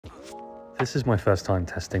This is my first time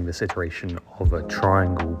testing this iteration of a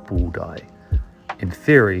triangle ball die. In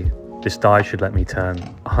theory, this die should let me turn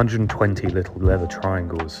 120 little leather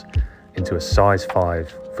triangles into a size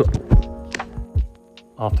 5 football.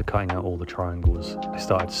 After cutting out all the triangles, I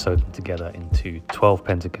started to sew them together into 12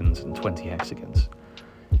 pentagons and 20 hexagons.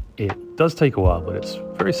 It does take a while, but it's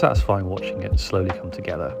very satisfying watching it slowly come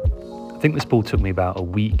together. I think this ball took me about a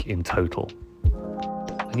week in total.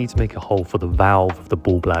 I need to make a hole for the valve of the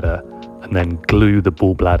ball bladder and then glue the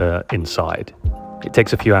ball bladder inside. It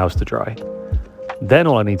takes a few hours to dry. Then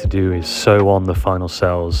all I need to do is sew on the final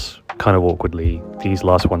cells kind of awkwardly. These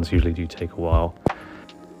last ones usually do take a while.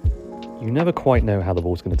 You never quite know how the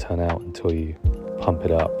ball's going to turn out until you pump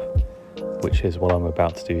it up, which is what I'm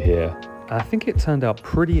about to do here. I think it turned out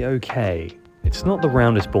pretty okay. It's not the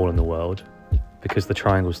roundest ball in the world, because the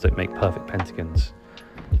triangles don't make perfect pentagons.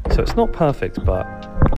 So it's not perfect, but